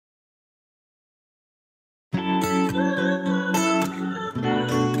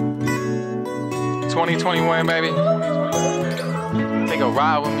2021, baby. Take a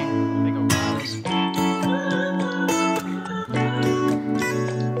ride with me.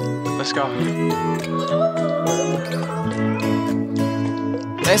 Let's go.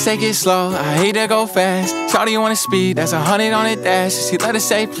 Let's take it slow, I hate to go fast. Shawty wanna speed, that's 100 on it dash. She let her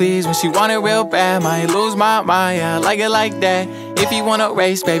say please when she want it real bad. Might lose my mind, yeah, I like it like that. If you wanna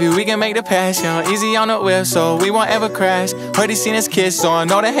race, baby, we can make the pass, yo. Easy on the wheel, so we won't ever crash. Heard he seen his kiss, so I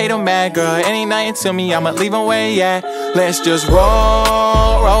know they hate him mad, girl. It ain't nothing to me, I'ma leave him where he at. Let's just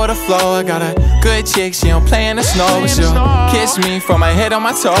roll with the flow. I got a good chick, she don't play in the snow, but she'll kiss me from my head on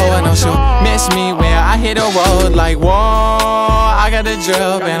my toe. I know she'll miss me when I hit the road, like whoa. I got the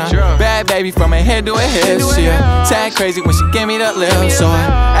drip, and I'm bad baby from her head to her hips. She'll tag crazy when she give me the lip, so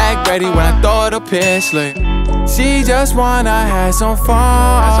I act ready when I throw her the pitch. Like she just wanna have some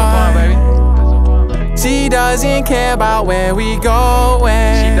fun, baby. She doesn't care about where we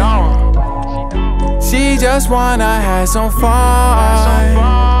going. She don't. She just wanna have some fun.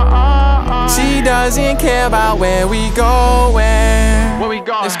 She doesn't care about where we going. Where we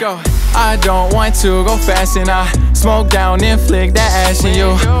going? Let's go. I don't want to go fast, and I smoke down and flick that ash. And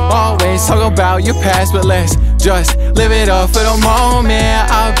you always talk about your past, but let's just live it up for the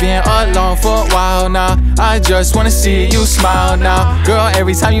moment. I've been alone for a while now. I just wanna see you smile now. Girl,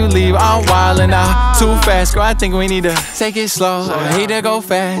 every time you leave, I'm wildin' out. Too fast, girl, I think we need to take it slow. I hate to go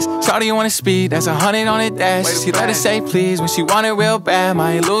fast. Shawty wanna speed, that's 100 on it dash. She let her say please when she want it real bad.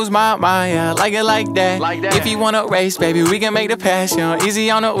 Might lose my mind, yeah, I like it like that. If you wanna race, baby, we can make the pass, yo.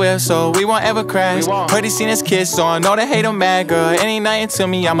 Easy on the wheel, so we won't ever crash. Heard he seen his kiss, so I know they hate him mad, girl. It ain't nothing to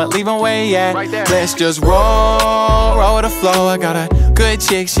me, I'ma leave him where he at. Let's just roll with the flow. I got a good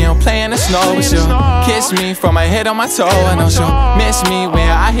chick, she don't play in the snow, but she'll kiss me from my head on my toe. I know she'll miss me when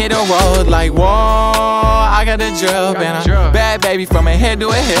I hit the road, like whoa. I got the drip, and I'm bad baby from her head to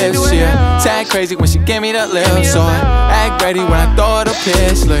her hips. She'll tag crazy when she give me the lip, so I act ready when I throw her the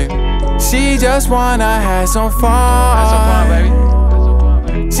pitch. Like she just wanna have some fun, baby.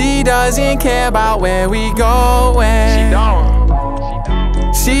 She doesn't care about where we going. She don't.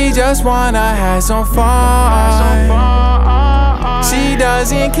 She just wanna have some fun. She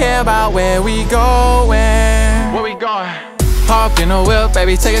doesn't care about where we going. Where we going? Hop in a whip,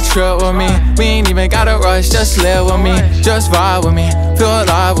 baby, take a trip with me. We ain't even gotta rush, just live with me. Just vibe with me, feel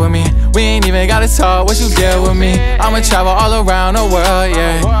alive with me. We ain't even gotta talk what you did with me. I'ma travel all around the world,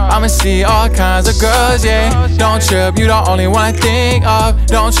 yeah. I'ma see all kinds of girls, yeah. Don't trip, you the only one I think of.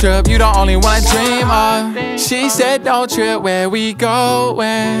 Don't trip, you the only one I dream of. She said don't trip, where we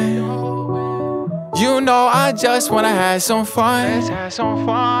going? You know I just wanna have some fun. Let's have some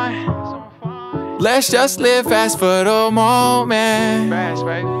fun. Let's just live fast for the moment. Fast,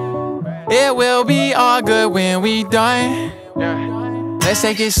 baby. It will be all good when we done. Yeah. Let's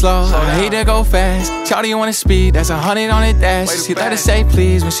take it slow, I hate to go fast. Shawty wanna speed, that's 100 on it dash. She let her say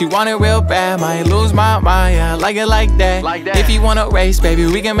please when she want it real bad. Might lose my mind, yeah, I like it like that. If you wanna race, baby,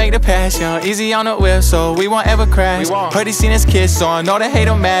 we can make the pass, yo. Easy on the wheel, so we won't ever crash. Heard he seen his kiss, so I know they hate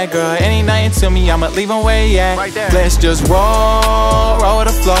him mad, girl. It ain't nothing to me, I'ma leave him where he at. Let's just roll with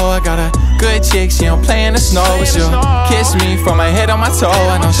the flow. I got a good chick, she don't play in the snow, but she'll kiss me from my head on my toe.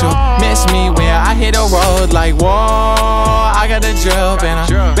 I know she'll miss me when I hit the road, like whoa. I got the drip, and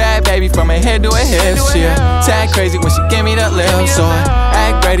I'm bad baby from her head to her hips. She'll tag crazy when she give me the lip, so I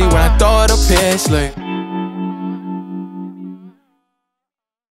act ready when I throw her the pitch. Like